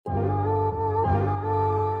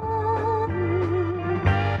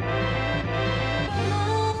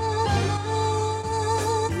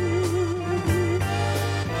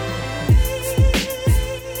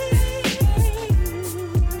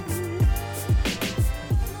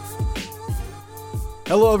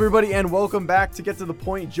Hello, everybody, and welcome back to Get to the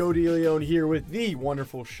Point. Joe DeLeon here with the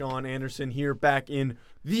wonderful Sean Anderson here back in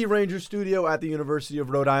the Ranger studio at the University of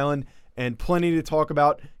Rhode Island, and plenty to talk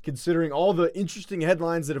about considering all the interesting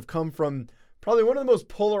headlines that have come from probably one of the most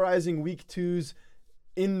polarizing week twos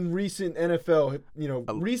in recent NFL,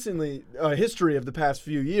 history of the past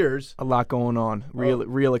few years. A lot going on.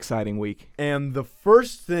 Real exciting week. And the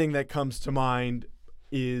first thing that comes to mind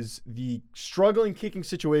is the struggling kicking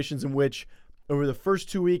situations in which over the first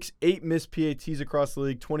 2 weeks, 8 missed PATs across the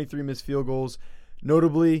league, 23 missed field goals.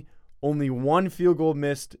 Notably, only 1 field goal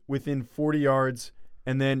missed within 40 yards,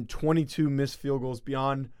 and then 22 missed field goals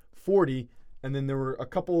beyond 40. And then there were a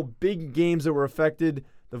couple big games that were affected.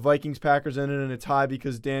 The Vikings-Packers ended in a tie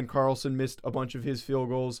because Dan Carlson missed a bunch of his field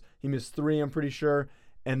goals. He missed 3, I'm pretty sure.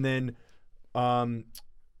 And then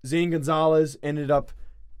Zane Gonzalez ended up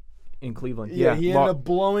in Cleveland. Yeah, he ended up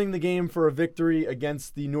blowing the game for a victory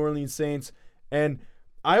against the New Orleans Saints. And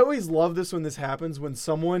I always love this when this happens, when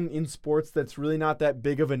someone in sports that's really not that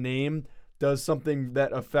big of a name does something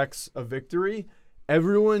that affects a victory.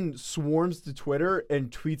 Everyone swarms to Twitter and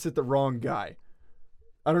tweets at the wrong guy.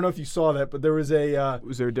 I don't know if you saw that, but there was a...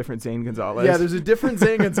 was there a different Zane Gonzalez? Yeah, there's a different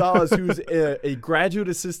Zane Gonzalez who's a graduate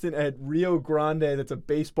assistant at Rio Grande that's a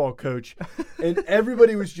baseball coach. And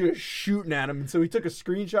everybody was just shooting at him. And so he took a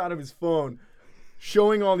screenshot of his phone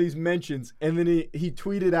showing all these mentions, and then he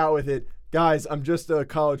tweeted out with it, "Guys, I'm just a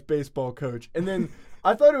college baseball coach." And then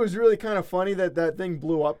I thought it was really kind of funny that that thing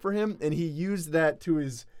blew up for him, and he used that to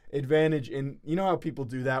his advantage. And you know how people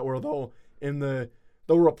do that, where they'll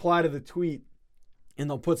reply to the tweet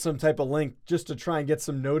and they'll put some type of link just to try and get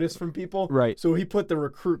some notice from people. Right. So he put the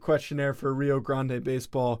recruit questionnaire for Rio Grande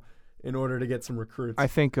baseball in order to get some recruits. I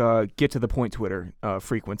think Get to the Point Twitter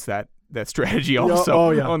frequents that strategy also.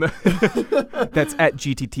 Oh yeah. That's at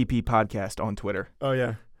GTTP Podcast on Twitter. Oh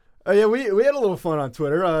yeah. Yeah, we had a little fun on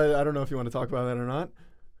Twitter. I don't know if you want to talk about that or not.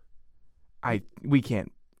 We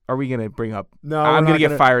can't. Are we gonna bring up? No, I'm gonna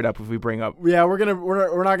get fired up if we bring up. Yeah,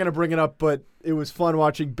 we're not gonna bring it up, but it was fun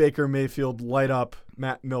watching Baker Mayfield light up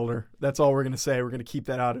Matt Milner. That's all we're gonna say. We're gonna keep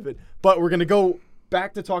that out of it, but we're gonna go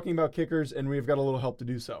back to talking about kickers, and we've got a little help to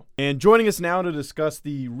do so. And joining us now to discuss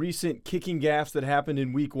the recent kicking gaffes that happened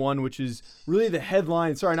in Week 1, which is really the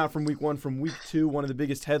headline. Sorry, not from Week 1, from Week 2. One of the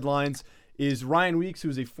biggest headlines is Ryan Weeks, who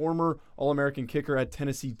is a former All-American kicker at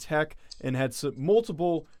Tennessee Tech and had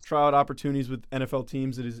multiple tryout opportunities with NFL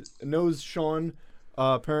teams. Knows Sean,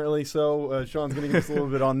 apparently so. Sean's going to give us a little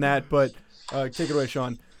bit on that, but take it away,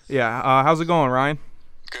 Sean. Yeah, how's it going, Ryan?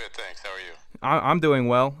 Good, thanks. How are you? I'm doing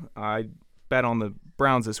well. I bet on the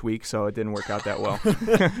Browns this week, so it didn't work out that well.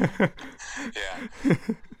 Yeah.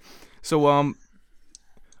 So,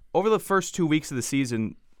 over the first 2 weeks of the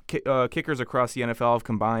season, kickers across the NFL have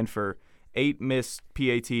combined for 8 missed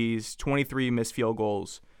PATs, 23 missed field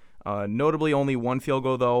goals. Notably, only 1 field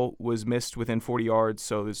goal, though, was missed within 40 yards,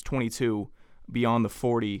 so there's 22 beyond the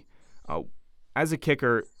 40. As a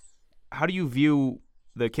kicker, how do you view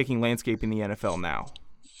the kicking landscape in the NFL now?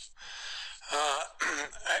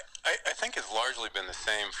 I think it's largely been the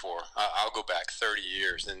same for, I'll go back 30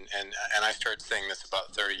 years, and I started saying this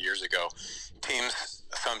about 30 years ago.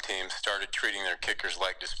 Some teams started treating their kickers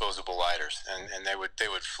like disposable lighters, and they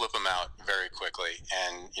would flip them out very quickly,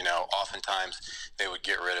 and oftentimes they would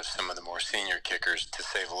get rid of some of the more senior kickers to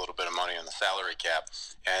save a little bit of money on the salary cap,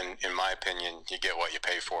 and in my opinion, you get what you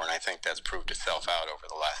pay for, and I think that's proved itself out over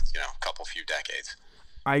the last few decades.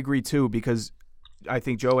 I agree too, because I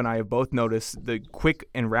think Joe and I have both noticed the quick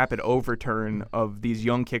and rapid overturn of these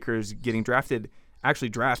young kickers getting drafted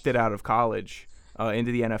out of college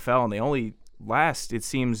into the NFL, and they only last, it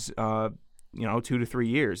seems, 2 to 3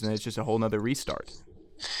 years, and it's just a whole nother restart.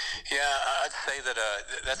 Yeah, I'd say that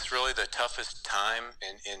that's really the toughest time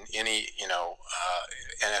in any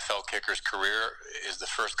NFL kicker's career is the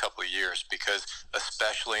first couple of years, because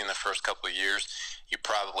especially in the first couple of years, you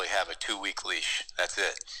probably have a 2-week leash. That's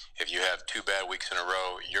it. If you have 2 bad weeks in a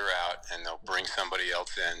row, you're out, and they'll bring somebody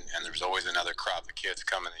else in, and there's always another crop of kids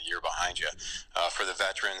coming a year behind you. For the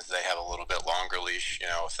veterans, they have a little bit longer leash.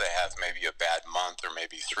 If they have maybe a bad month or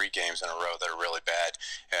maybe 3 games in a row that are really bad,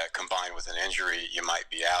 combined with an injury, you might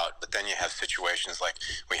be out. But then you have situations like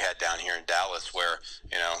we had down here in Dallas where,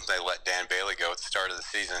 they let Dan Bailey go at the start of the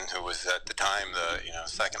season, who was at the time the,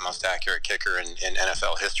 second most accurate kicker in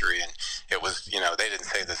NFL history. And it was, they didn't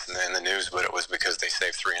say this in the news, but it was because they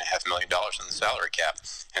saved $3.5 million in the salary cap.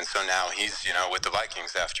 And so now he's, with the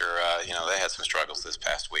Vikings after, they had some struggles this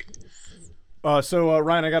past week. So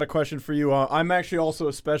Ryan, I got a question for you. I'm actually also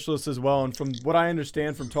a specialist as well, and from what I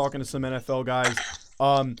understand from talking to some NFL guys,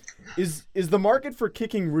 is the market for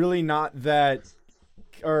kicking really not that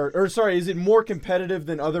is it more competitive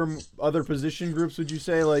than other position groups, would you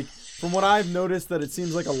say? Like, from what I've noticed, that it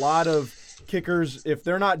seems like a lot of kickers, if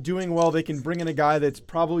they're not doing well, they can bring in a guy that's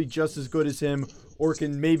probably just as good as him or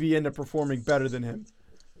can maybe end up performing better than him.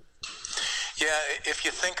 Yeah, if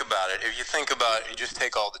you think about it, you just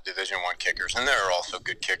take all the Division I kickers, and there are also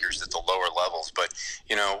good kickers at the lower levels, but,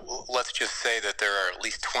 let's just say that there are at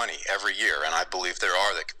least 20 every year, and I believe there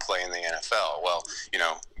are that could play in the NFL. Well,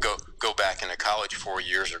 go back into college 4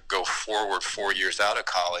 years or go forward 4 years out of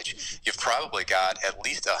college, you've probably got at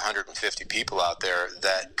least 150 people out there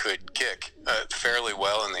that could kick fairly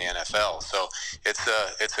well in the NFL. So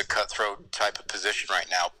it's a cutthroat type of position right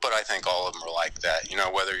now, but I think all of them are like that.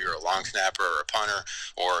 Whether you're a long snapper or a punter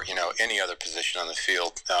or, any other position on the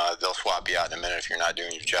field, they'll swap you out in a minute if you're not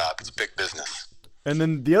doing your job. It's big business. And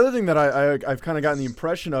then the other thing that I've kind of gotten the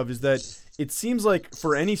impression of is that it seems like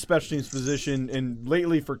for any special teams position, and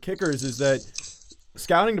lately for kickers, is that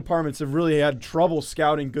scouting departments have really had trouble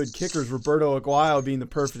scouting good kickers. Roberto Aguayo being the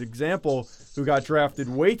perfect example, who got drafted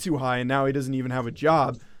way too high, and now he doesn't even have a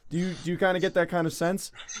job. Do you kind of get that kind of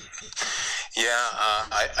sense? Yeah,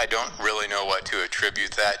 I don't really know what to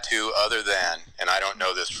attribute that to other than, and I don't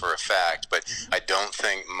know this for a fact, but I don't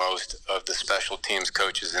think most of the special teams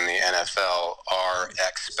coaches in the NFL are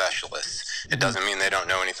ex-specialists. It doesn't mean they don't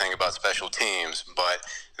know anything about special teams, but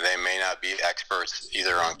they may not be experts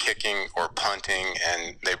either on kicking or punting,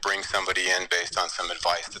 and they bring somebody in based on some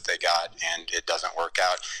advice that they got, and it doesn't work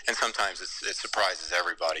out. And sometimes it surprises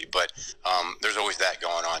everybody, but there's always that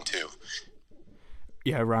going on too.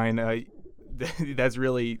 Yeah, Ryan, that's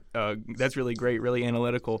really great, really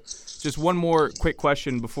analytical. Just one more quick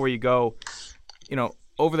question before you go.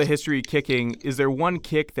 Over the history of kicking, is there one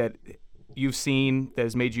kick that you've seen that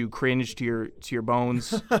has made you cringe to your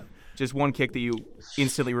bones? Just one kick that you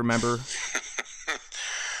instantly remember.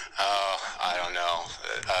 I don't know.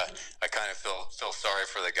 I kind of feel sorry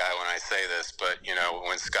for the guy when I say this, but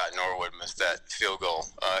when Scott Norwood missed that field goal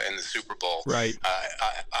in the Super Bowl, right?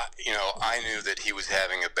 I knew that he was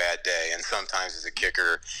having a bad day, and sometimes as a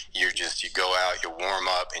kicker, you go out, you warm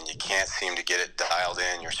up, and you can't seem to get it dialed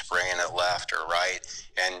in. You're spraying it left or right,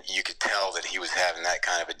 and you could tell that he was having that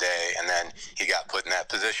kind of a day. And then he got put in that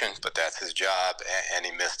position, but that's his job, and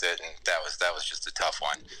he missed it, and that was just a tough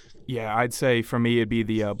one. Yeah, I'd say for me it'd be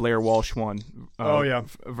the Blair Walsh one.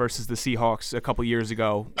 Versus the Seahawks a couple years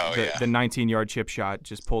ago. The 19-yard chip shot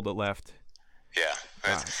just pulled it left. Yeah.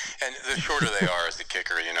 And the shorter they are as a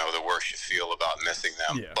kicker, the worse you feel about missing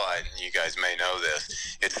them. Yeah. But you guys may know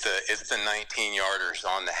this. It's the 19-yarders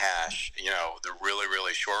on the hash, the really,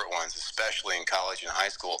 really short ones, especially in college and high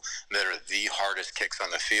school, that are the hardest kicks on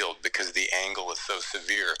the field because the angle is so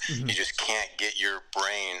severe. Mm-hmm. You just can't get your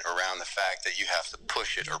brain around the fact that you have to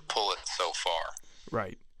push it or pull it so far.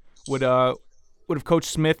 Right. Would have Coach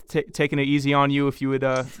Smith taken it easy on you if you would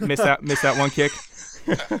miss that one kick?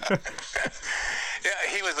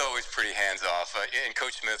 Yeah, he was always pretty hands off, and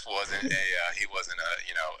Coach Smith wasn't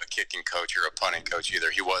a kicking coach or a punting coach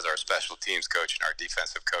either. He was our special teams coach and our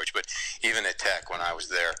defensive coach. But even at Tech, when I was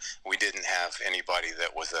there, we didn't have anybody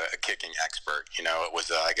that was a kicking expert. It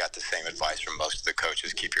was I got the same advice from most of the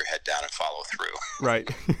coaches: keep your head down and follow through. Right.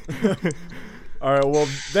 All right, well,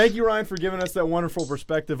 thank you, Ryan, for giving us that wonderful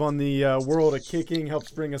perspective on the world of kicking.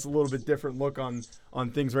 Helps bring us a little bit different look on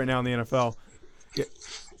things right now in the NFL.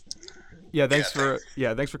 Yeah, thanks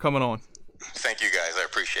for coming on. Thank you, guys. I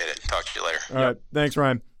appreciate it. Talk to you later. All right, thanks,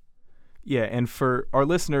 Ryan. Yeah, and for our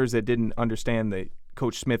listeners that didn't understand the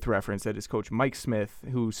Coach Smith reference, that is Coach Mike Smith,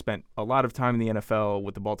 who spent a lot of time in the NFL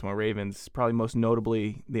with the Baltimore Ravens, probably most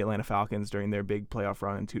notably the Atlanta Falcons during their big playoff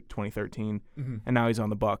run in 2013, and now he's on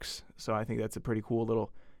the Bucs. So I think that's a pretty cool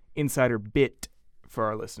little insider bit for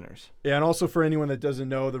our listeners. Yeah, and also for anyone that doesn't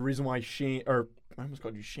know, the reason why I almost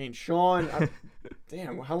called you Shane. Sean.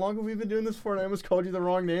 Damn, how long have we been doing this for? And I almost called you the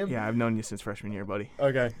wrong name. Yeah, I've known you since freshman year, buddy.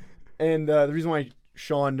 Okay. And the reason why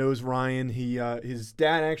Sean knows Ryan, his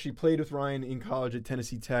dad actually played with Ryan in college at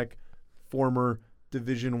Tennessee Tech, former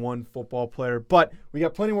Division I football player. But we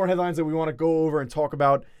got plenty more headlines that we want to go over and talk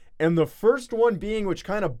about. And the first one being, which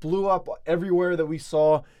kind of blew up everywhere that we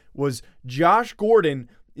saw, was Josh Gordon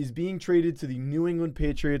is being traded to the New England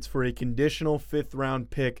Patriots for a conditional 5th-round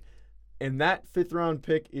pick. And that 5th-round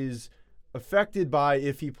pick is affected by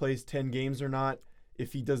if he plays 10 games or not.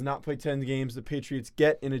 If he does not play 10 games, the Patriots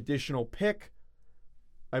get an additional pick.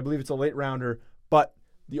 I believe it's a late rounder. But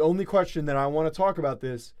the only question that I want to talk about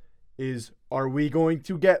this is, are we going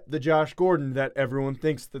to get the Josh Gordon that everyone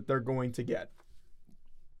thinks that they're going to get?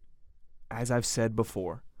 As I've said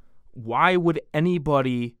before, why would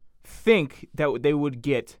anybody think that they would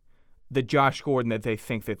get the Josh Gordon that they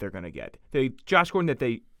think that they're going to get. The Josh Gordon that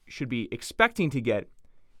they should be expecting to get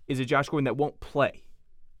is a Josh Gordon that won't play.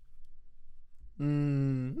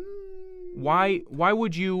 Why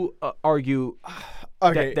would you argue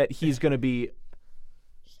that he's going to be?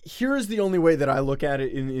 Here's the only way that I look at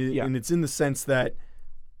it, and it's in the sense that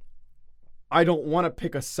I don't want to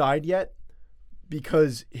pick a side yet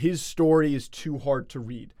because his story is too hard to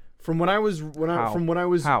read. How is it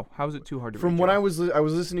too hard to read? From when I was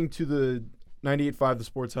listening to the 98.5 The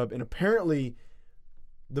Sports Hub, and apparently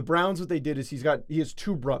the Browns, what they did is he has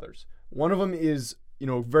two brothers. One of them is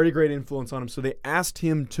very great influence on him, so they asked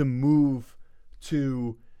him to move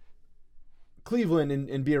to Cleveland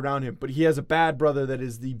and be around him, but he has a bad brother that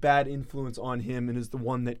is the bad influence on him and is the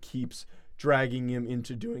one that keeps dragging him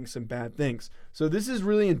into doing some bad things. So this is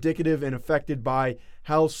really indicative and affected by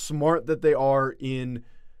how smart that they are in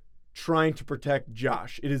trying to protect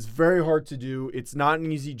Josh. It is very hard to do. It's not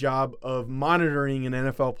an easy job of monitoring an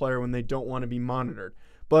NFL player when they don't want to be monitored.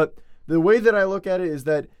 But the way that I look at it is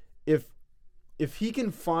that if he can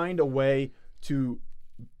find a way to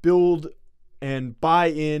build and buy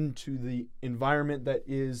into the environment that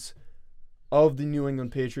is of the New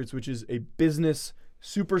England Patriots, which is a business,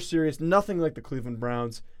 super serious, nothing like the Cleveland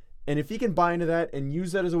Browns, and if he can buy into that and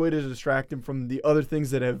use that as a way to distract him from the other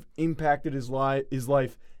things that have impacted his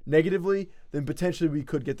life negatively, then potentially we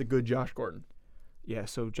could get the good Josh Gordon. Yeah,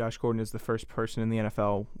 so Josh Gordon is the first person in the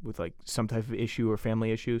NFL with some type of issue or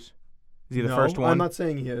family issues? Is he the first one? I'm not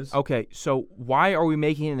saying he is. Okay, so why are we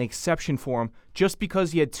making an exception for him just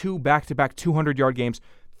because he had 2 back-to-back 200-yard games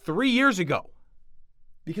 3 years ago?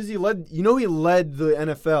 Because he led the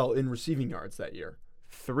NFL in receiving yards that year.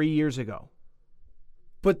 3 years ago.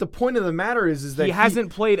 But the point of the matter is that he hasn't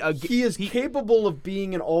played a game. He is capable of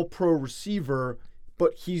being an all-pro receiver,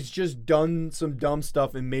 but he's just done some dumb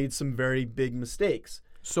stuff and made some very big mistakes.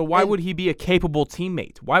 So why would he be a capable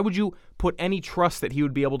teammate? Why would you put any trust that he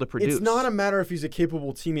would be able to produce? It's not a matter if he's a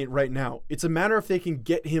capable teammate right now. It's a matter if they can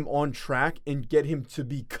get him on track and get him to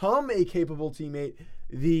become a capable teammate.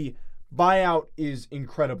 The buyout is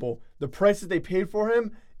incredible. The price that they paid for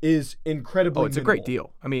him is incredibly it's minimal. a great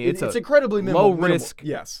deal. I mean, it's incredibly minimal. Low risk,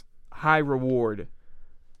 yes, high reward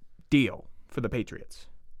deal for the Patriots.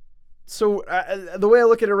 So the way I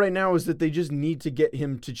look at it right now is that they just need to get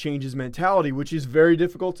him to change his mentality, which is very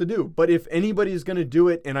difficult to do. But if anybody is going to do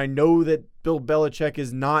it, and I know that Bill Belichick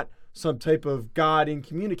is not some type of god in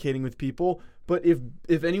communicating with people, but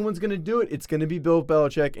if anyone's going to do it, it's going to be Bill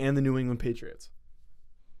Belichick and the New England Patriots.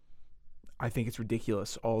 I think it's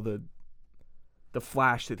ridiculous, all the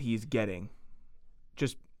flash that he's getting.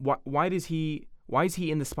 Just why is he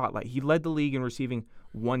in the spotlight? He led the league in receiving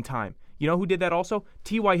one time. You know who did that also?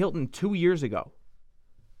 T.Y. Hilton 2 years ago.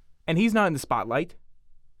 And he's not in the spotlight.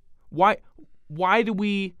 Why do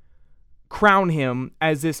we crown him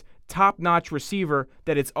as this top-notch receiver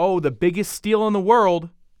that it's, the biggest steal in the world,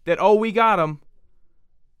 that, we got him?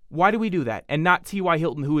 Why do we do that? And not T.Y.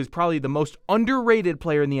 Hilton, who is probably the most underrated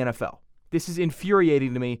player in the NFL. This is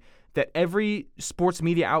infuriating to me that every sports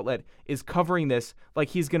media outlet is covering this like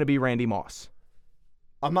he's going to be Randy Moss.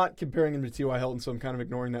 I'm not comparing him to T.Y. Hilton, so I'm kind of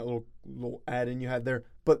ignoring that little add-in you had there.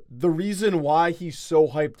 But the reason why he's so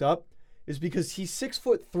hyped up is because he's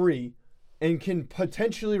 6'3" and can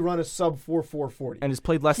potentially run a sub-4 440. And has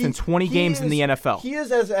played less than 20 games in the NFL. He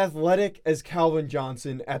is as athletic as Calvin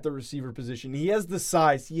Johnson at the receiver position. He has the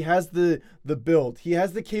size. He has the build. He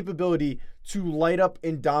has the capability to light up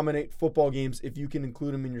and dominate football games if you can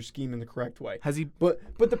include him in your scheme in the correct way. Has he? But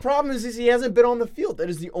the problem is he hasn't been on the field. That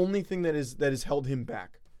is the only thing that has held him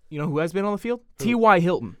back. You know who has been on the field? T.Y.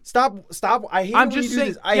 Hilton. Stop. I hate it when you do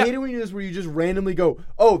this. I hate it when you do this where you just randomly go,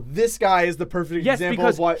 this guy is the perfect example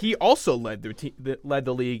of why. Yes, because he also led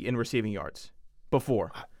the league in receiving yards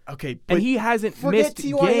before. Okay, and he hasn't missed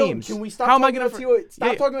T.Y. games. Can we stop talking about T.Y.?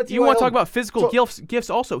 Stop talking about T.Y. You want to talk about physical gifts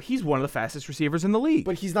also. He's one of the fastest receivers in the league.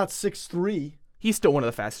 But he's not 6'3". He's still one of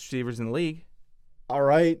the fastest receivers in the league. All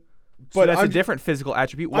right. But that's a different physical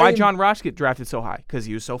attribute. Why John Ross get drafted so high? Because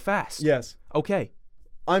he was so fast. Yes. Okay.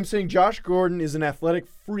 I'm saying Josh Gordon is an athletic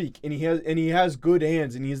freak, and he has good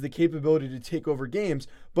hands, and he has the capability to take over games,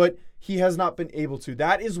 but he has not been able to.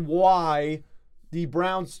 That is why the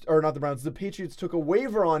Patriots took a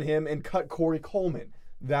waiver on him and cut Corey Coleman.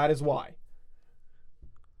 That is why.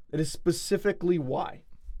 It is specifically why.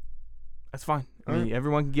 That's fine. I mean,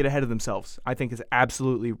 everyone can get ahead of themselves. I think it's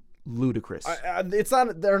absolutely ludicrous. It's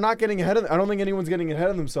not. They're not getting ahead of. I don't think anyone's getting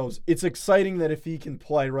ahead of themselves. It's exciting that if he can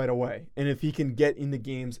play right away and if he can get in the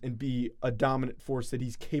games and be a dominant force that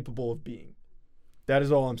he's capable of being. That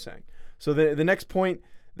is all I'm saying. So the next point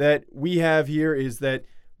that we have here is that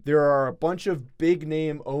There are a bunch of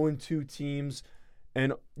big-name 0-2 teams,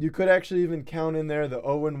 and you could actually even count in there the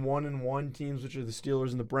 0-1-1 teams, which are the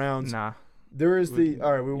Steelers and the Browns. Nah. There is all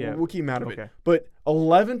right, we'll keep them out of it. But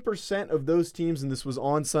 11% of those teams, and this was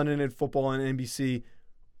on Sunday Night Football on NBC,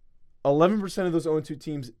 11% of those 0-2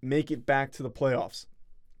 teams make it back to the playoffs.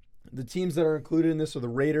 The teams that are included in this are the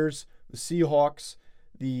Raiders, the Seahawks,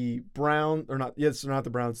 the Browns, or not, yes, they're not the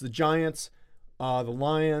Browns, the Giants, the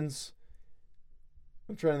Lions.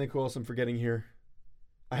 I'm trying to think who else I'm forgetting here.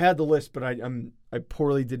 I had the list, but I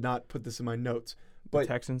poorly did not put this in my notes. But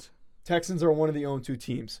the Texans are one of the 0-2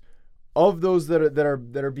 teams. Of those that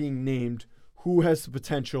are being named, who has the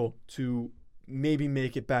potential to maybe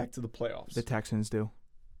make it back to the playoffs? The Texans do,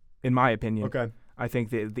 in my opinion. Okay. I think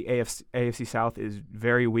the AFC South is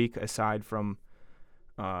very weak aside from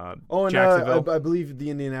I Jacksonville. believe the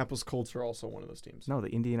Indianapolis Colts are also one of those teams. No, the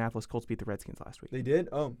Indianapolis Colts beat the Redskins last week. They did?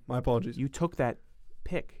 Oh, my apologies. You took that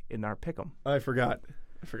pick in our pick'em. I forgot.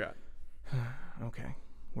 Okay.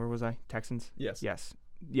 Where was I? Texans? Yes.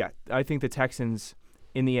 Yeah, I think the Texans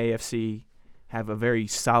in the AFC have a very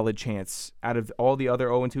solid chance out of all the other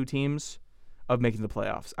 0-2 teams of making the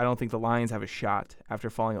playoffs. I don't think the Lions have a shot after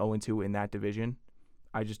falling 0-2 in that division.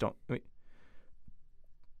 I just don't.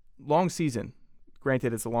 Long season.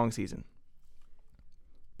 Granted, it's a long season.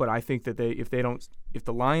 But I think that if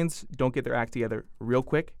the Lions don't get their act together real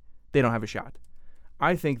quick, they don't have a shot.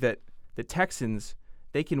 I think that the Texans,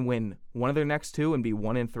 they can win one of their next two and be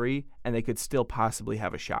 1-3, and they could still possibly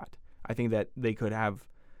have a shot. I think that they could have,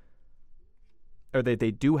 or they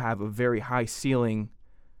do have a very high ceiling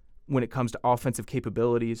when it comes to offensive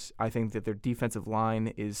capabilities. I think that their defensive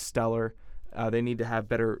line is stellar. They need to have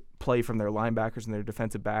better play from their linebackers and their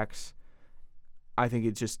defensive backs. I think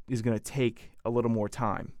it just is going to take a little more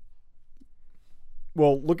time.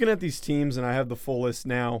 Well, looking at these teams, and I have the full list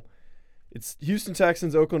now, it's Houston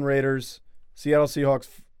Texans, Oakland Raiders, Seattle Seahawks,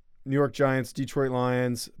 New York Giants, Detroit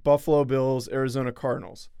Lions, Buffalo Bills, Arizona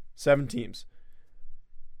Cardinals. 7 teams.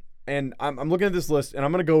 And I'm looking at this list, and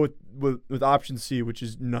I'm going to go with option C, which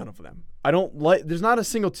is none of them. There's not a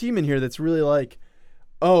single team in here that's really like,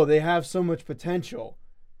 oh, they have so much potential.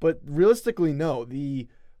 But realistically, no. The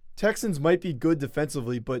Texans might be good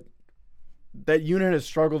defensively, but that unit has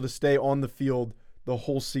struggled to stay on the field the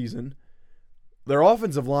whole season. Their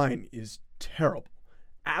offensive line is terrible.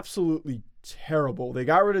 Absolutely terrible. They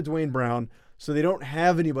got rid of Dwayne Brown, so they don't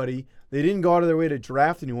have anybody. They didn't go out of their way to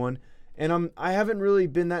draft anyone. And I haven't really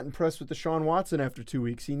been that impressed with Deshaun Watson after 2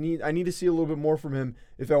 weeks. I need to see a little bit more from him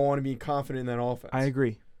if I want to be confident in that offense. I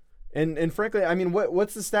agree. And frankly, I mean,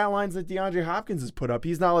 what's the stat lines that DeAndre Hopkins has put up?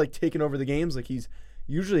 He's not like taking over the games like he's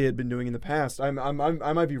usually had been doing in the past. I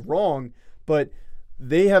might be wrong, but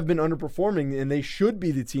they have been underperforming, and they should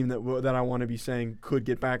be the team that I want to be saying could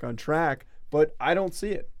get back on track. But I don't see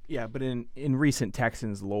it. Yeah, but in recent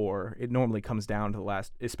Texans lore, it normally comes down to the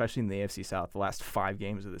last, especially in the AFC South, the last 5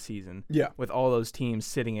 games of the season. Yeah. With all those teams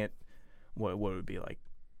sitting at what would it be like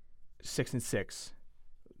 6-6,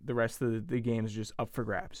 the rest of the games just up for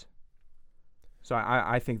grabs. So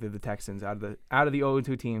I think that the Texans out of the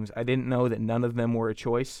 0-2 teams, I didn't know that none of them were a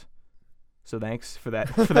choice. So thanks for that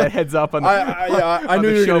heads up on the I knew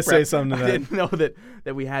you were going to say something to that. I didn't know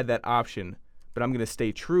that we had that option. But I'm going to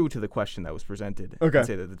stay true to the question that was presented and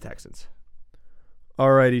say that the Texans.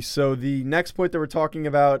 Alrighty, so the next point that we're talking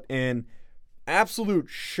about, an absolute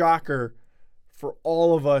shocker for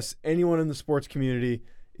all of us, anyone in the sports community,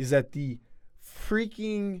 is that the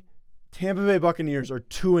freaking Tampa Bay Buccaneers are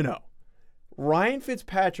 2-0. Ryan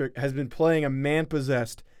Fitzpatrick has been playing a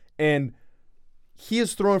man-possessed, and he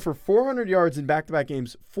has thrown for 400 yards in back-to-back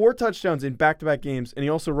games, 4 touchdowns in back-to-back games, and he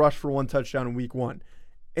also rushed for 1 touchdown in week 1.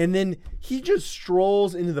 And then he just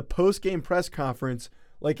strolls into the post-game press conference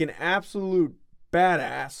like an absolute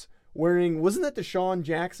badass, wearing, wasn't that Deshaun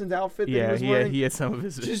Jackson's outfit that he was wearing? He had some of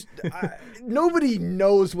his. Nobody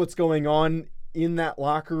knows what's going on in that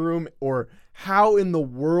locker room or how in the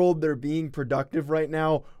world they're being productive right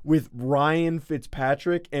now with Ryan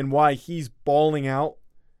Fitzpatrick and why he's balling out.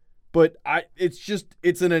 But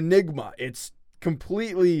it's an enigma. It's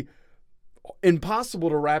completely impossible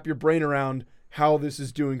to wrap your brain around how this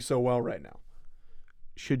is doing so well right now.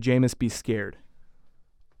 Should Jameis be scared?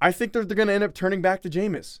 I think they're going to end up turning back to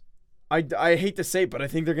Jameis. I hate to say it, but I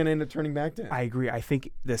think they're going to end up turning back to him. I agree. I think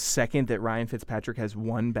the second that Ryan Fitzpatrick has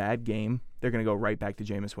one bad game, they're going to go right back to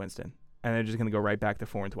Jameis Winston. And they're just going to go right back to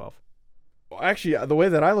 4-12. Well, actually, the way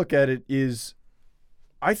that I look at it is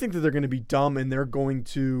I think that they're going to be dumb and they're going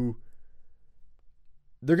to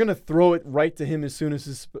throw it right to him as soon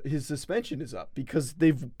as his suspension is up because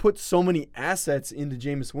they've put so many assets into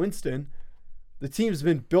Jameis Winston The team's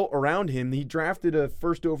been built around him. He drafted a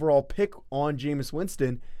first overall pick on Jameis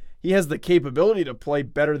Winston. He has the capability to play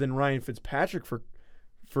better than Ryan Fitzpatrick for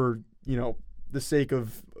the sake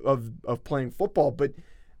of playing football. But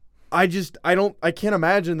I can't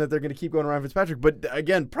imagine that they're going to keep going to Ryan Fitzpatrick. But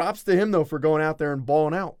again, props to him though for going out there and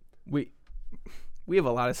balling out. We have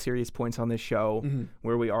a lot of serious points on this show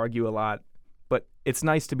where we argue a lot, but it's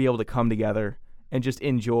nice to be able to come together and just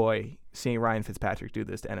enjoy seeing Ryan Fitzpatrick do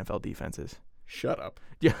this to NFL defenses. Shut up.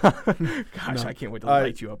 Yeah. Gosh, no. I can't wait to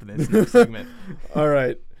light you up in this next segment. All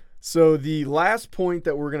right. So the last point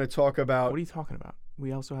that we're going to talk about. What are you talking about?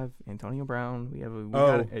 We also have Antonio Brown. We have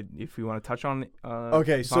if we want to touch on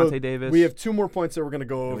Vontae Davis. We have 2 more points that we're going to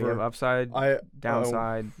go over. We have upside,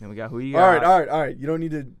 downside, and we got who you got. All right. You don't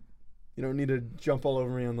need to jump all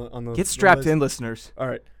over me on the Get strapped in, listeners. All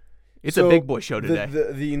right. It's a big boy show today.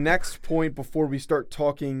 The next point before we start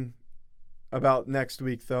talking about next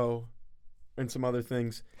week, though, and some other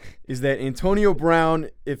things, is that Antonio Brown,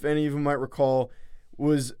 if any of you might recall,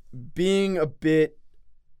 was being a bit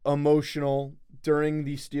emotional during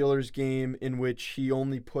the Steelers game in which he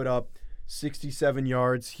only put up 67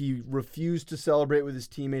 yards. He refused to celebrate with his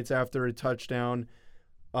teammates after a touchdown.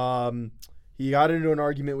 He got into an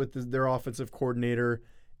argument with their offensive coordinator,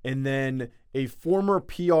 and then a former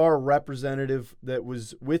PR representative that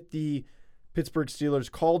was with the Pittsburgh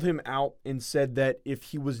Steelers called him out and said that if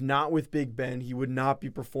he was not with Big Ben, he would not be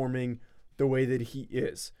performing the way that he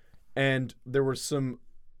is. And there was some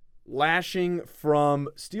lashing from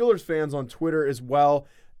Steelers fans on Twitter as well.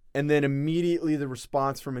 And then immediately the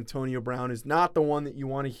response from Antonio Brown is not the one that you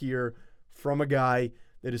want to hear from a guy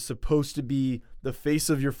that is supposed to be the face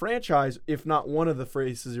of your franchise, if not one of the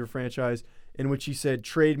faces of your franchise, in which he said,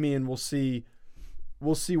 trade me and we'll see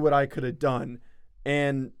what I could have done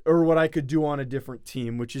or what I could do on a different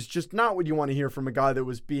team, which is just not what you want to hear from a guy that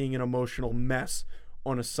was being an emotional mess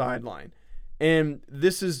on a sideline. And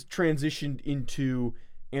this has transitioned into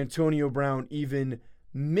Antonio Brown even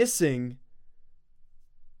missing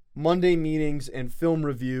Monday meetings and film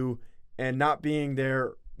review and not being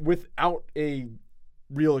there without a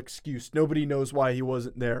real excuse. Nobody knows why he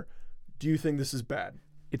wasn't there. Do you think this is bad?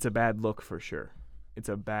 It's a bad look for sure. It's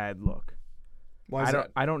a bad look. Why is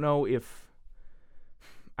that? I don't know if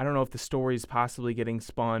the story's possibly getting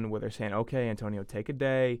spun where they're saying, okay, Antonio, take a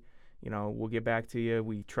day. We'll get back to you.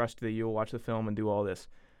 We trust that you'll watch the film and do all this.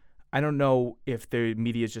 I don't know if the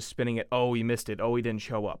media is just spinning it. Oh, he missed it. Oh, he didn't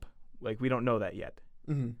show up. Like, we don't know that yet.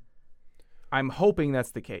 Mm-hmm. I'm hoping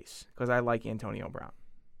that's the case because I like Antonio Brown.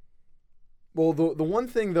 Well, the one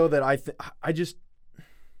thing, though, that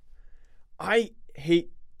I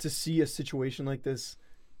hate to see a situation like this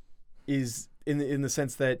is in the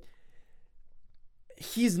sense that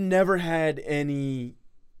he's never had any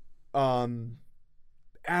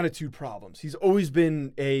attitude problems. He's always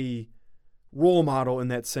been a role model in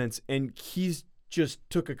that sense, and he's just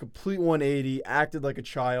took a complete 180, acted like a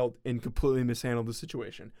child, and completely mishandled the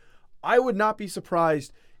situation. I would not be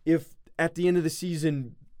surprised if at the end of the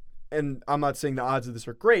season, and I'm not saying the odds of this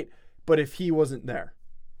are great, but if he wasn't there,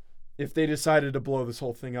 if they decided to blow this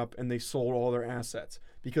whole thing up and they sold all their assets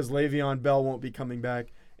because Le'Veon Bell won't be coming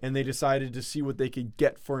back, and they decided to see what they could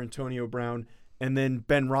get for Antonio Brown, and then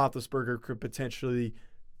Ben Roethlisberger could potentially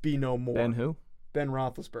be no more. Ben who? Ben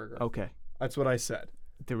Roethlisberger. Okay. That's what I said.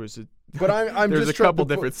 There was a there's a couple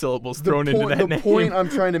different syllables thrown into that name. The point I'm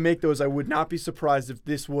trying to make, though, is I would not be surprised if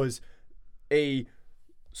this was a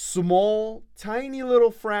small, tiny little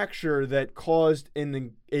fracture that caused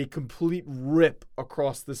a complete rip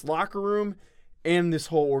across this locker room and this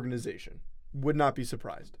whole organization. Would not be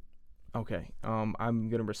surprised. Okay. I'm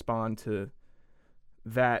going to respond to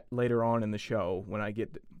that later on in the show when I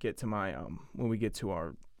get to my when we get to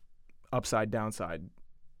our upside downside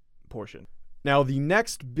portion. Now, the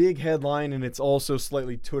next big headline, and it's also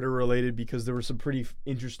slightly Twitter related because there were some pretty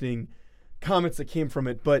interesting comments that came from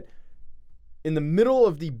it, but in the middle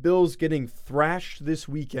of the Bills getting thrashed this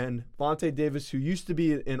weekend, Vontae Davis, who used to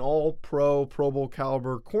be an all-pro, Pro Bowl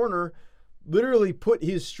caliber corner, literally put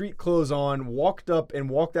his street clothes on, walked up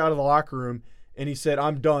and walked out of the locker room, and he said,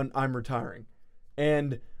 I'm done, I'm retiring.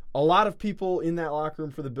 And a lot of people in that locker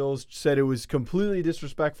room for the Bills said it was a completely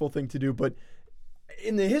disrespectful thing to do, but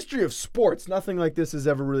in the history of sports, nothing like this has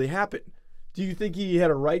ever really happened. Do you think he had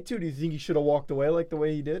a right to? Do you think he should have walked away like the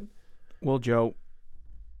way he did? Well, Joe,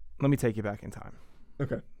 let me take you back in time.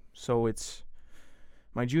 Okay. So it's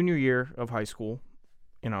my junior year of high school.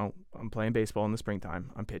 I'm playing baseball in the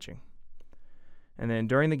springtime. I'm pitching. And then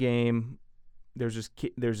during the game, there's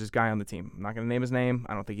this guy on the team. I'm not going to name his name.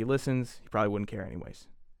 I don't think he listens. He probably wouldn't care anyways.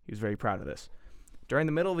 He was very proud of this. During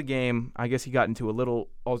the middle of the game, I guess he got into a little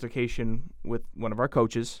altercation with one of our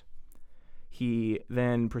coaches. He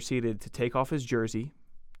then proceeded to take off his jersey,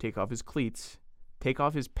 take off his cleats, take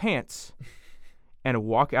off his pants, and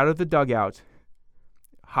walk out of the dugout,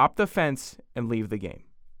 hop the fence, and leave the game.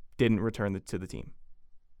 Didn't return to the team.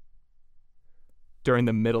 During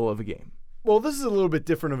the middle of a game. Well, this is a little bit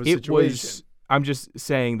different of a situation. I'm just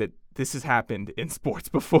saying that this has happened in sports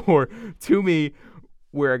before to me,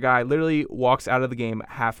 where a guy literally walks out of the game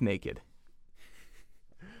half naked.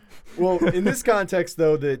 Well, in this context,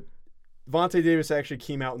 though, that Vontae Davis actually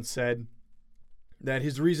came out and said that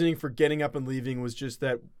his reasoning for getting up and leaving was just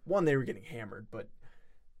that, one, they were getting hammered, but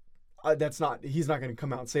he's not going to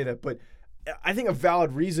come out and say that. But I think a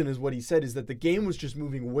valid reason is what he said, is that the game was just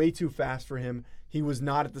moving way too fast for him. He was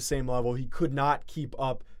not at the same level. He could not keep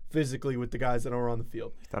up physically with the guys that are on the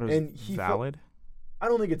field. You thought it was valid? I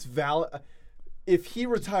don't think it's valid. If he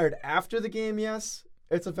retired after the game, yes,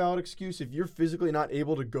 it's a valid excuse. If you're physically not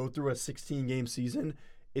able to go through a 16-game season,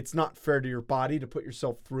 it's not fair to your body to put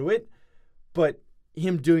yourself through it. But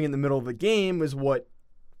him doing it in the middle of the game is what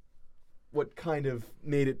kind of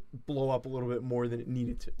made it blow up a little bit more than it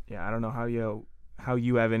needed to. Yeah, I don't know how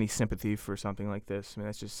you have any sympathy for something like this. I mean,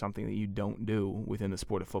 that's just something that you don't do within the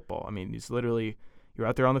sport of football. I mean, it's literally you're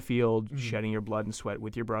out there on the field shedding your blood and sweat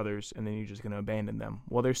with your brothers, and then you're just going to abandon them.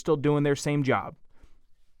 Well, they're still doing their same job.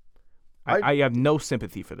 I have no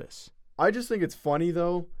sympathy for this. I just think it's funny,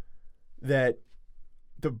 though, that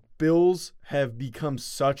the Bills have become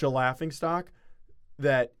such a laughingstock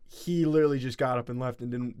that he literally just got up and left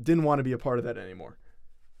and didn't want to be a part of that anymore.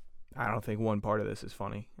 I don't think one part of this is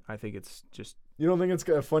funny. I think it's just... You don't think it's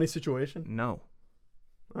a funny situation? No.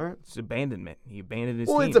 All right. It's abandonment. He abandoned his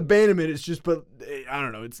team. Well, it's abandonment. It's just, but I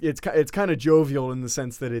don't know. It's kind of jovial in the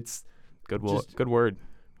sense that it's... Good word. Just, good word.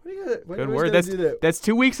 Good word. That's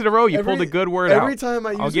 2 weeks in a row. You pulled a good word out. Every time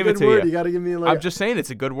I use a good word, you got to give me I'm just saying it's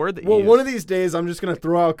a good word that you use. One of these days, I'm just going to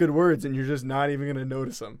throw out good words, and you're just not even going to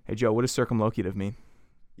notice them. Hey, Joe, what does circumlocutive mean?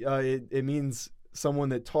 It means someone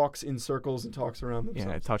that talks in circles and talks around themselves.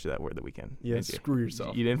 Yeah, I taught you that word the weekend. Yeah, screw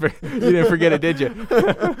yourself. You didn't forget it, did you?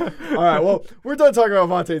 All right, well, we're done talking about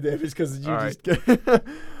Vontae Davis because you All just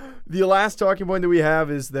the last talking point that we have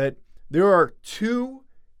is that there are two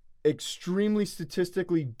extremely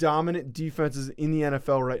statistically dominant defenses in the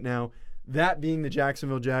NFL right now, that being the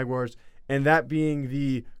Jacksonville Jaguars and that being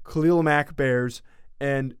the Khalil Mack Bears.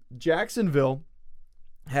 And Jacksonville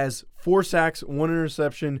has 4 sacks, 1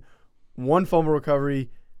 interception, 1 fumble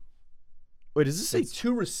recovery. Wait, does this say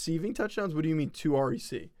 2 receiving touchdowns? What do you mean 2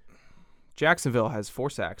 REC? Jacksonville has 4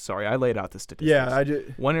 sacks. Sorry, I laid out the statistics. Yeah, I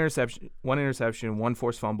did. 1 interception, 1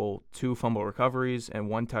 forced fumble, 2 fumble recoveries, and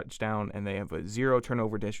 1 touchdown, and they have a 0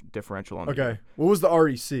 turnover differential on the Okay. What was the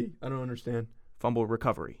REC? I don't understand. Fumble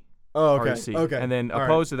recovery. Oh, okay. REC. Okay. And then All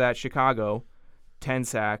opposed to that, Chicago, 10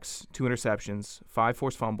 sacks, 2 interceptions, 5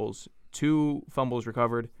 forced fumbles, 2 fumbles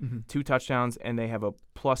recovered, 2 touchdowns, and they have a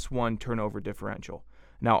 +1 turnover differential.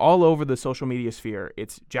 Now, all over the social media sphere,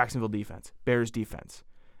 it's Jacksonville defense, Bears defense.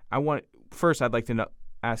 I'd like to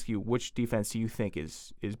ask you, which defense do you think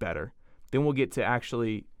is better? Then we'll get to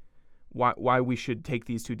actually why we should take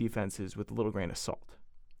these 2 defenses with a little grain of salt.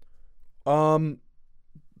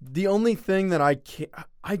 The only thing that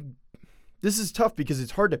this is tough because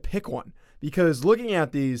it's hard to pick one. Because looking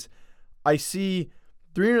at these, I see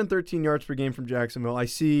 313 yards per game from Jacksonville. I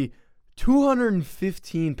see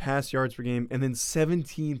 215 pass yards per game and then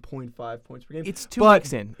 17.5 points per game. It's 2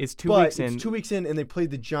 weeks in. It's 2 weeks in. It's 2 weeks in, and they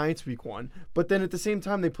played the Giants week 1. But then at the same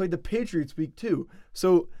time, they played the Patriots week 2.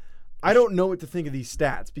 So I don't know what to think of these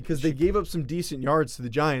stats because they gave up some decent yards to the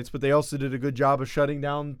Giants, but they also did a good job of shutting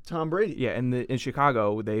down Tom Brady. Yeah, and in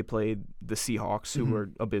Chicago, they played the Seahawks, who were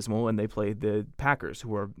abysmal, and they played the Packers, who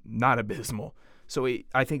were not abysmal. So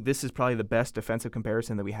I think this is probably the best defensive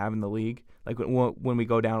comparison that we have in the league. Like when we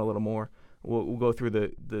go down a little more, we'll go through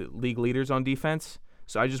the league leaders on defense.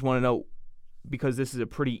 So I just want to know, because this is a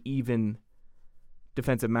pretty even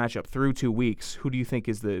defensive matchup through 2 weeks, who do you think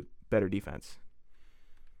is the better defense?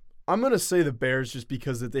 I'm going to say the Bears just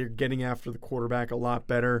because that they're getting after the quarterback a lot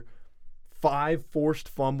better. 5 forced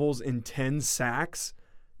fumbles and 10 sacks.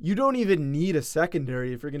 You don't even need a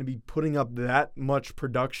secondary if you're going to be putting up that much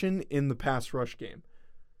production in the pass rush game.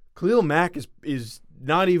 Khalil Mack is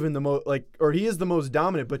not even the most he is the most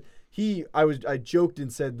dominant, but I joked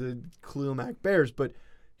and said the Khalil Mack Bears, but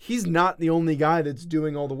he's not the only guy that's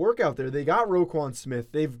doing all the work out there. They got Roquan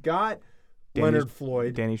Smith. They've got Leonard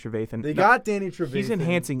Floyd. Danny Trevathan. They got Danny Trevathan. He's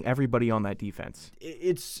enhancing everybody on that defense.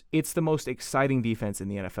 It's the most exciting defense in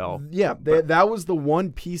the NFL. Yeah, that was the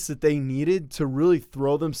one piece that they needed to really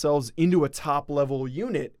throw themselves into a top-level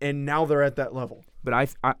unit, and now they're at that level.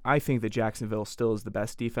 But I think that Jacksonville still is the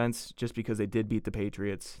best defense just because they did beat the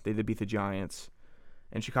Patriots. They did beat the Giants.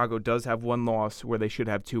 And Chicago does have one loss where they should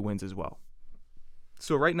have 2 wins as well.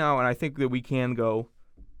 So right now, and I think that we can go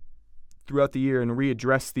throughout the year and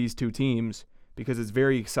readdress these 2 teams because it's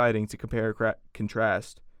very exciting to compare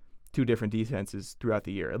contrast 2 different defenses throughout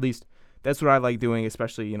the year. At least that's what I like doing,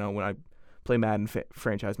 especially when I play Madden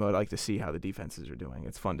franchise mode. I like to see how the defenses are doing.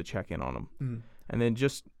 It's fun to check in on them. Mm. And then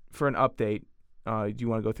just for an update, do you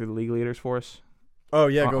want to go through the league leaders for us? Oh,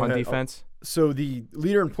 yeah, go on ahead. defense? So the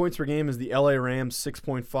leader in points per game is the LA Rams,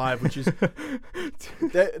 6.5, which is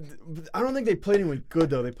I don't think they played anyone good,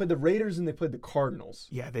 though. They played the Raiders and they played the Cardinals.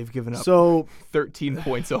 Yeah, they've given up So 13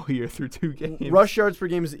 points all year through 2 games. rush yards per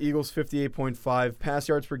game is the Eagles, 58.5. Pass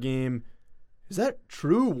yards per game, is that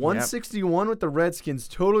true? 161 with the Redskins.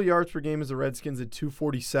 Total yards per game is the Redskins at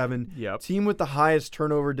 247. Yep. Team with the highest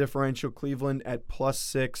turnover differential, Cleveland at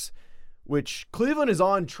 +6. Which Cleveland is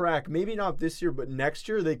on track. Maybe not this year, but next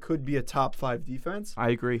year they could be a top 5 defense. I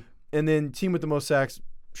agree. And then team with the most sacks,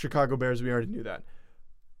 Chicago Bears. We already knew that.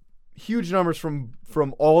 Huge numbers from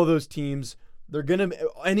all of those teams.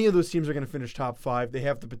 Any of those teams are gonna finish top 5. They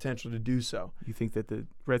have the potential to do so. You think that the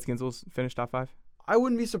Redskins will finish top 5? I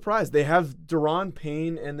wouldn't be surprised. They have Daron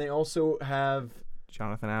Payne, and they also have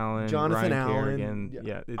Jonathan Allen, Ryan Allen. Kerrigan.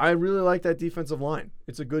 Yeah, I really like that defensive line.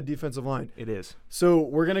 It's a good defensive line. it is. So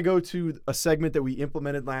we're going to go to a segment that we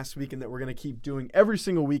implemented last week and that we're going to keep doing every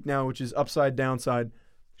single week now, which is Upside Downside.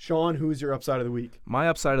 Sean, who's your Upside of the Week? My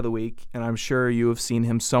Upside of the Week, and I'm sure you have seen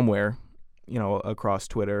him somewhere, across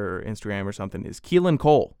Twitter or Instagram or something, is Keelan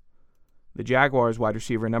Cole, the Jaguars wide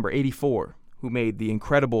receiver number 84, who made the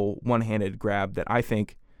incredible one-handed grab that I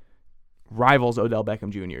think rivals Odell Beckham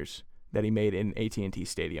Jr.'s that he made in AT&T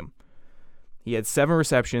Stadium. He had 7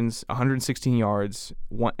 receptions, 116 yards,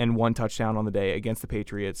 and 1 touchdown on the day against the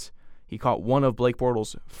Patriots. He caught one of Blake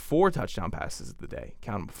Bortles' 4 touchdown passes of the day.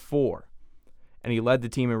 Count them, 4. And he led the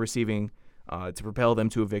team in receiving to propel them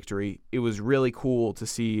to a victory. It was really cool to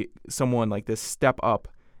see someone like this step up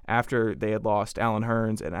after they had lost Allen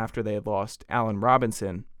Hurns and after they had lost Allen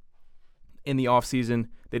Robinson. In the offseason,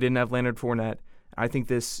 they didn't have Leonard Fournette. I think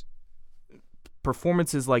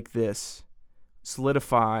performances like this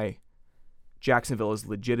solidify Jacksonville as a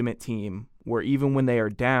legitimate team where even when they are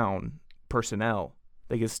down personnel,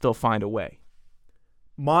 they can still find a way.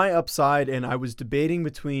 My upside, and I was debating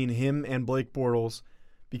between him and Blake Bortles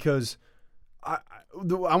because I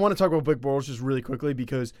want to talk about Blake Bortles just really quickly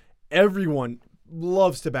because everyone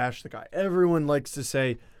loves to bash the guy. Everyone likes to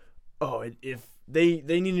say, if they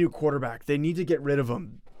need a new quarterback, they need to get rid of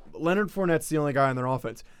him. Leonard Fournette's the only guy on their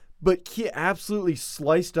offense. But he absolutely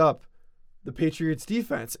sliced up the Patriots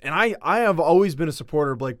defense. And I have always been a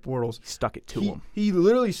supporter of Blake Bortles. He stuck it to him. He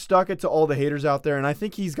literally stuck it to all the haters out there, and I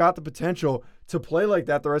think he's got the potential to play like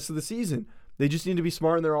that the rest of the season. They just need to be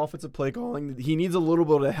smart in their offensive play calling. He needs a little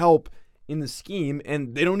bit of help in the scheme,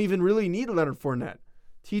 and they don't even really need Leonard Fournette.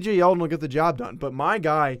 TJ Yeldon will get the job done. But my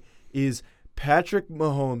guy is Patrick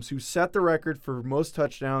Mahomes, who set the record for most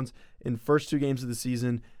touchdowns in first 2 games of the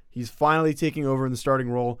season. He's finally taking over in the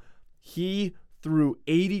starting role. He threw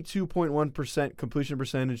 82.1% completion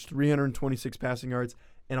percentage, 326 passing yards,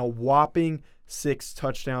 and a whopping 6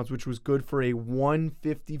 touchdowns, which was good for a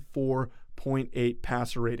 154.8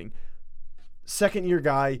 passer rating. Second-year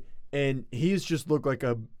guy, and he's just looked like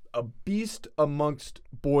a beast amongst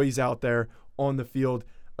boys out there on the field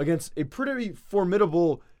against a pretty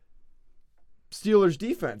formidable Steelers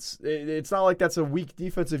defense. It's not like that's a weak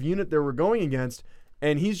defensive unit they were going against,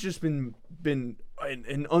 and he's just been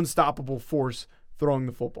an unstoppable force throwing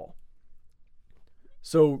the football.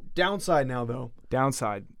 So downside now, though.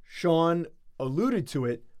 Downside. Sean alluded to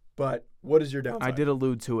it, but what is your downside? I did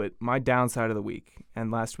allude to it. My downside of the week,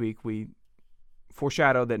 and last week we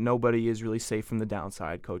foreshadowed that nobody is really safe from the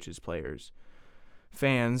downside, coaches, players,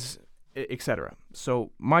 fans, etc.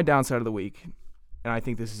 So my downside of the week, and I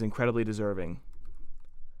think this is incredibly deserving,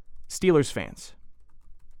 Steelers fans.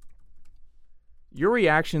 Your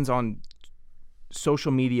reactions on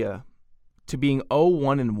social media to being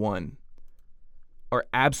 0-1-1 are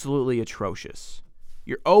absolutely atrocious.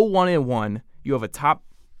 You're 0-1-1. You have a top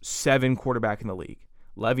 7 quarterback in the league.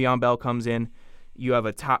 Le'Veon Bell comes in. You have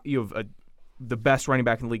the best running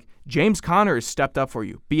back in the league. James Conner has stepped up for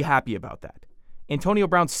you. Be happy about that. Antonio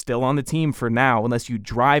Brown's still on the team for now unless you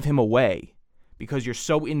drive him away because you're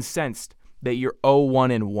so incensed that you're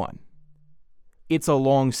 0-1-1. It's a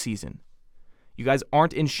long season. You guys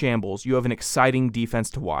aren't in shambles. You have an exciting defense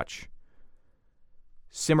to watch.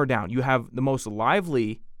 Simmer down. You have the most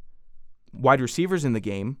lively wide receivers in the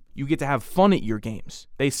game. You get to have fun at your games.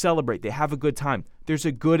 They celebrate. They have a good time. There's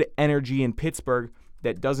a good energy in Pittsburgh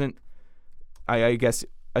that doesn't, I guess,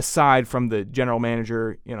 aside from the general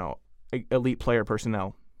manager, elite player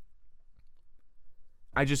personnel.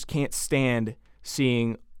 I just can't stand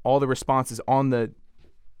seeing all the responses on the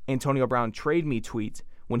Antonio Brown trade me tweet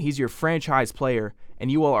when he's your franchise player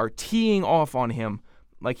and you all are teeing off on him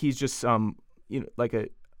like he's just like a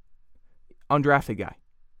undrafted guy.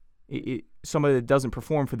 Somebody that doesn't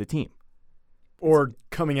perform for the team. Or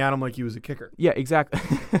coming at him like he was a kicker. Yeah, exactly.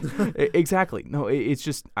 Exactly. No, it's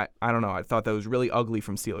just, I don't know. I thought that was really ugly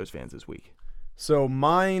from Steelers fans this week. So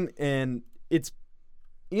mine, and it's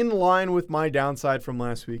in line with my downside from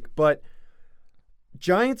last week, but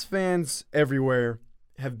Giants fans everywhere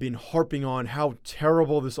have been harping on how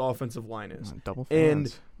terrible this offensive line is. Double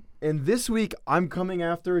fans. And this week, I'm coming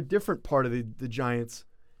after a different part of the Giants,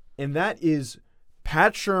 and that is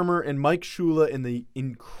Pat Shurmur and Mike Shula and the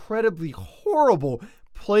incredibly horrible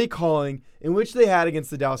play calling in which they had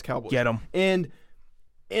against the Dallas Cowboys. Get them. And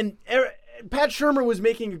Pat Shurmur was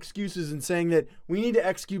making excuses and saying that we need to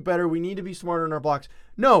execute better, we need to be smarter in our blocks.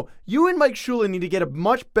 No, you and Mike Shula need to get a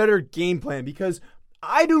much better game plan, because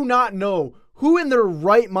I do not know who in their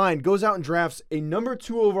right mind goes out and drafts a number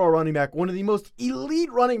 2 overall running back, one of the most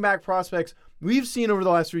elite running back prospects we've seen over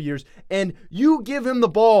the last 3 years, and you give him the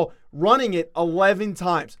ball running it 11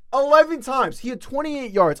 times. 11 times. He had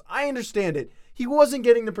 28 yards. I understand it. He wasn't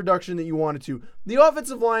getting the production that you wanted to. The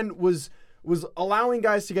offensive line was allowing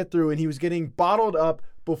guys to get through, and he was getting bottled up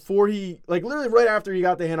before he, like literally right after he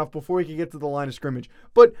got the handoff, before he could get to the line of scrimmage.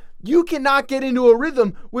 But you cannot get into a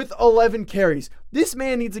rhythm with 11 carries. This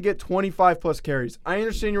man needs to get 25-plus carries. I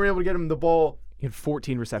understand you're able to get him the ball. He had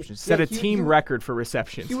 14 receptions. Set a team record for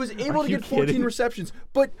receptions. He was able to get 14 receptions.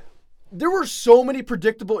 But there were so many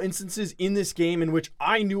predictable instances in this game in which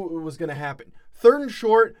I knew it was going to happen. 3rd and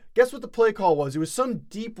short, guess what the play call was? It was some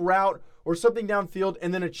deep route or something downfield,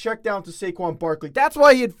 and then a check down to Saquon Barkley. That's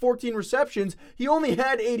why he had 14 receptions. He only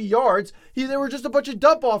had 80 yards. There were just a bunch of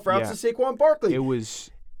dump-off routes to Saquon Barkley. It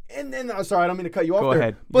was... And then, sorry, I don't mean to cut you off there. Go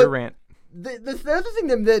ahead. But your rant. The other thing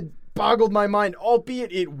that boggled my mind,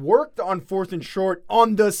 albeit it worked on 4th and short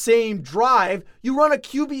on the same drive, you run a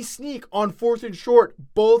QB sneak on 4th and short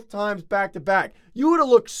both times back-to-back. You would have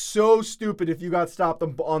looked so stupid if you got stopped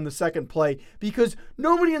on the second play, because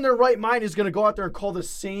nobody in their right mind is going to go out there and call the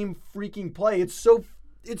same freaking play. It's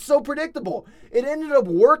so predictable. It ended up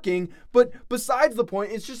working, but besides the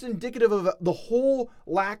point, it's just indicative of the whole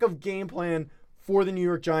lack of game plan for the New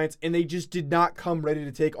York Giants, and they just did not come ready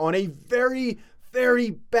to take on a very, very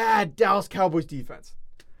bad Dallas Cowboys defense.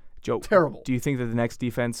 Joe, terrible. Do you think that the next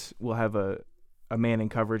defense will have a man in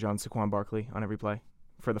coverage on Saquon Barkley on every play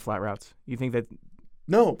for the flat routes? You think that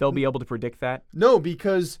they'll be able to predict that? No,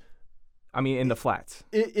 because in the flats.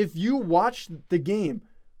 If you watch the game,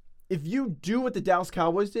 if you do what the Dallas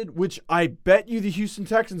Cowboys did, which I bet you the Houston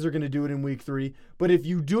Texans are going to do it in week 3, but if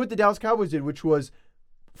you do what the Dallas Cowboys did, which was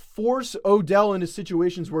force Odell into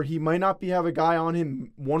situations where he might not have a guy on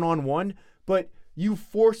him one-on-one, but you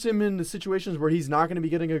force him into situations where he's not going to be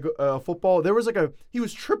getting a football. There was he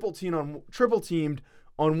was triple teamed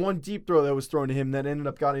on one deep throw that was thrown to him that ended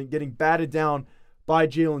up getting batted down by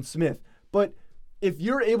Jalen Smith. But if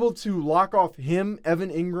you're able to lock off him, Evan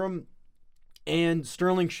Ingram, and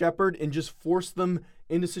Sterling Shepard and just force them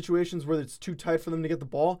into situations where it's too tight for them to get the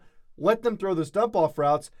ball, let them throw those dump-off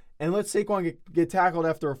routes, and let Saquon get tackled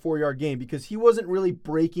after a 4-yard gain, because he wasn't really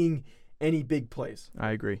breaking any big plays.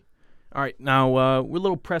 I agree. All right, now we're a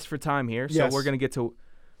little pressed for time here, so we're going to get to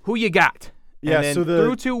who you got. Yeah, and then so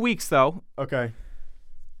through 2 weeks, though, okay,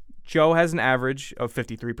 Joe has an average of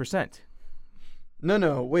 53%.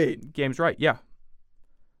 No, wait. Game's right, yeah.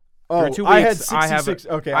 Oh, through 2 weeks, I had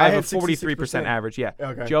 66. I have a 43% average, yeah.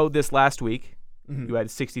 Okay. Joe, this last week, you had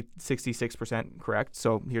 66% correct,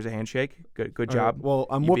 so here's a handshake. Good job. Right. Well,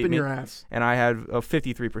 I'm you whooping your ass. And I had a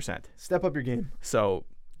 53%. Step up your game. So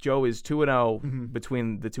Joe is 2-0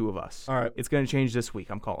 between the two of us. All right. It's going to change this week.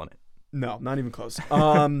 I'm calling it. No, not even close.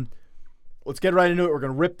 Let's get right into it. We're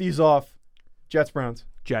going to rip these off. Jets, Browns.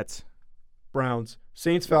 Jets. Browns.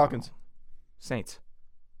 Saints, Falcons. Saints.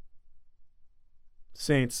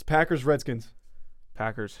 Saints. Packers, Redskins.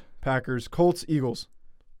 Packers. Packers. Colts, Eagles.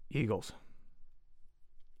 Eagles.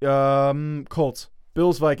 Colts.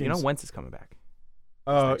 Bills, Vikings. You know Wentz is coming back.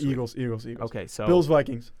 Eagles. Okay, so Bills,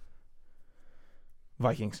 Vikings.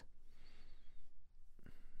 Vikings.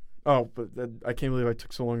 Oh, but I can't believe I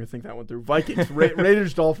took so long to think that one through. Vikings.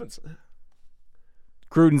 Raiders, Dolphins.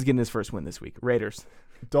 Gruden's getting his first win this week. Raiders.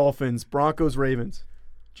 Dolphins. Broncos, Ravens.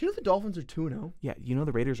 Do you know the Dolphins are 2-0? Yeah, you know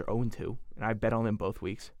the Raiders are 0-2, and I bet on them both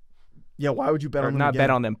weeks. Yeah, why would you bet Or on them not again? bet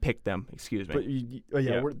on them, pick them. Excuse me. But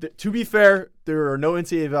Yeah. to be fair, there are no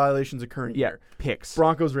NCAA violations occurring Yeah, here. picks.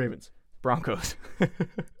 Broncos, Ravens. Broncos.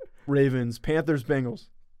 Ravens, Panthers, Bengals.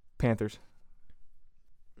 Panthers.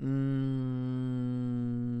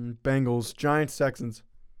 Bengals, Giants, Texans.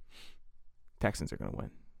 Texans are going to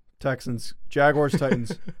win. Texans, Jaguars,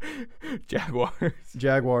 Titans. Jaguars.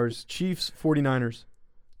 Jaguars, Chiefs, 49ers.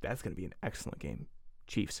 That's going to be an excellent game.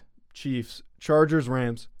 Chiefs. Chiefs, Chargers,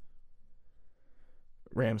 Rams.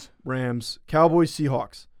 Rams. Rams, Cowboys,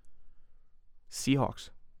 Seahawks. Seahawks.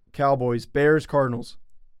 Cowboys, Bears, Cardinals.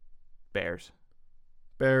 Bears.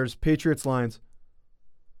 Bears, Patriots, Lions.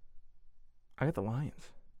 I got the Lions.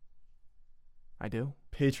 I do.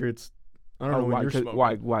 Patriots. I don't know what why? you're smoking.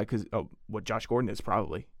 Why? Because what Josh Gordon is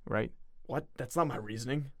probably, right? What? That's not my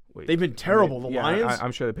reasoning. Wait, They've been terrible. The yeah, Lions.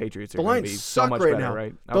 I'm sure the Patriots are The going to be Lions so suck much right better, now.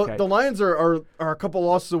 right? The, Okay. the Lions are a couple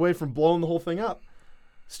losses away from blowing the whole thing up.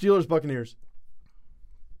 Steelers, Buccaneers.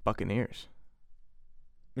 Buccaneers.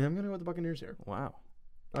 Yeah, I'm going to go with the Buccaneers here. Wow.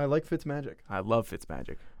 I like Fitzmagic. I love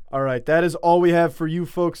Fitzmagic. All right, that is all we have for you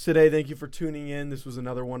folks today. Thank you for tuning in. This was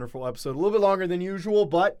another wonderful episode. A little bit longer than usual,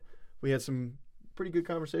 but we had some pretty good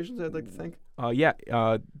conversations, I'd like to think.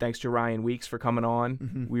 Thanks to Ryan Weeks for coming on.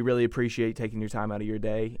 Mm-hmm. We really appreciate taking your time out of your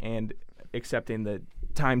day and accepting the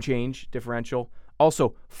time change differential.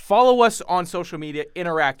 Also, follow us on social media.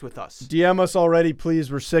 Interact with us. DM us already,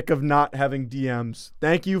 please. We're sick of not having DMs.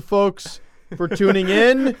 Thank you, folks, for tuning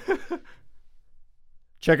in.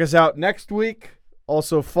 Check us out next week.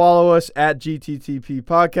 Also, follow us at GTTP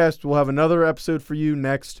Podcast. We'll have another episode for you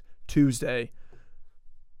next Tuesday.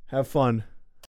 Have fun.